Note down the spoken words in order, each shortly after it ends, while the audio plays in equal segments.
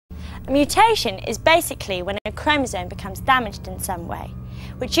A mutation is basically when a chromosome becomes damaged in some way,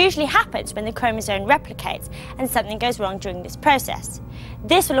 which usually happens when the chromosome replicates and something goes wrong during this process.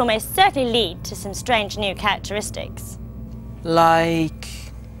 This will almost certainly lead to some strange new characteristics. Like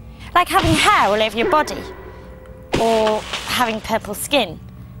having hair all over your body, or having purple skin,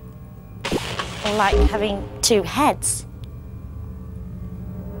 or like having two heads.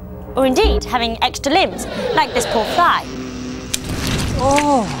 Or indeed, having extra limbs, like this poor fly.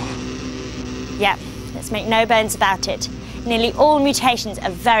 Oh! Yeah, let's make no bones about it. Nearly all mutations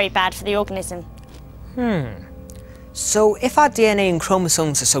are very bad for the organism. So if our DNA and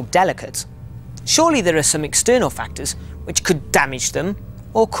chromosomes are so delicate, surely there are some external factors which could damage them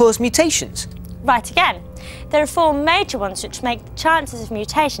or cause mutations. Right again. There are four major ones which make the chances of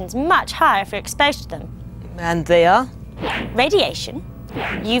mutations much higher if you're exposed to them. And they are? Radiation,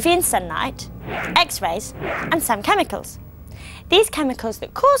 UV and sunlight, X-rays, and some chemicals. These chemicals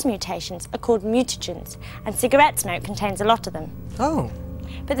that cause mutations are called mutagens, and cigarette smoke contains a lot of them. Oh.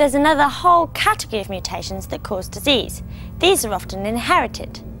 But there's another whole category of mutations that cause disease. These are often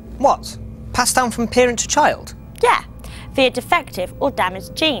inherited. What? Passed down from parent to child? Yeah, via defective or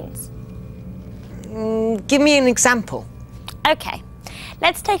damaged genes. Give me an example. OK,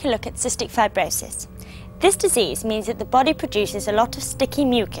 let's take a look at cystic fibrosis. This disease means that the body produces a lot of sticky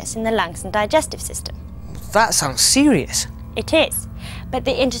mucus in the lungs and digestive system. That sounds serious. It is, but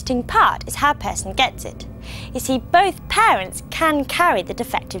the interesting part is how a person gets it. You see, both parents can carry the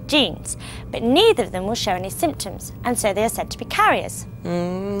defective genes, but neither of them will show any symptoms, and so they are said to be carriers.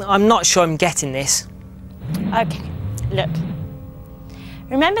 I'm not sure I'm getting this. OK, look.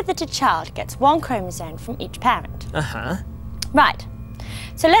 Remember that a child gets one chromosome from each parent. Right.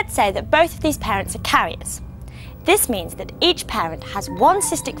 So let's say that both of these parents are carriers. This means that each parent has one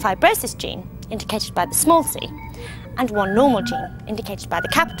cystic fibrosis gene, indicated by the small c, and one normal gene, indicated by the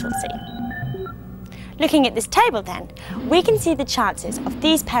capital C. Looking at this table then, we can see the chances of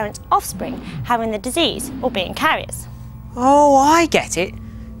these parents' offspring having the disease or being carriers. Oh, I get it.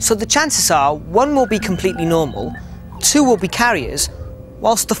 So the chances are one will be completely normal, two will be carriers,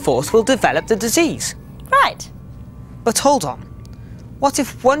 whilst the fourth will develop the disease. Right. But hold on. What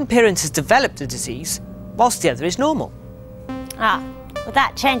if one parent has developed the disease, whilst the other is normal? Ah, well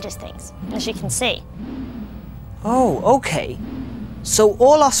that changes things, as you can see. Oh, OK. So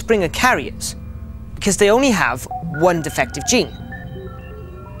all offspring are carriers, because they only have one defective gene.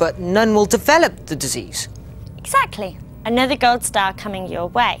 But none will develop the disease. Exactly. Another gold star coming your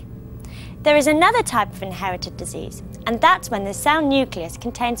way. There is another type of inherited disease, and that's when the cell nucleus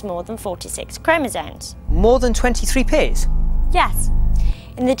contains more than 46 chromosomes. More than 23 pairs? Yes.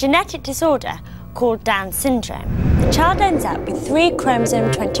 In the genetic disorder called Down syndrome, the child ends up with 3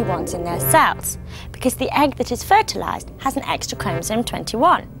 chromosome 21s in their cells, because the egg that is fertilised has an extra chromosome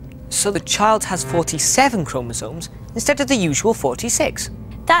 21. So the child has 47 chromosomes instead of the usual 46?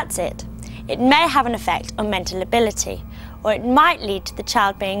 That's it. It may have an effect on mental ability, or it might lead to the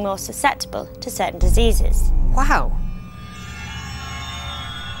child being more susceptible to certain diseases. Wow.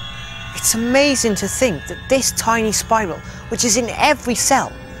 It's amazing to think that this tiny spiral, which is in every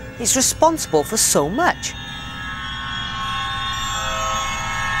cell, is responsible for so much.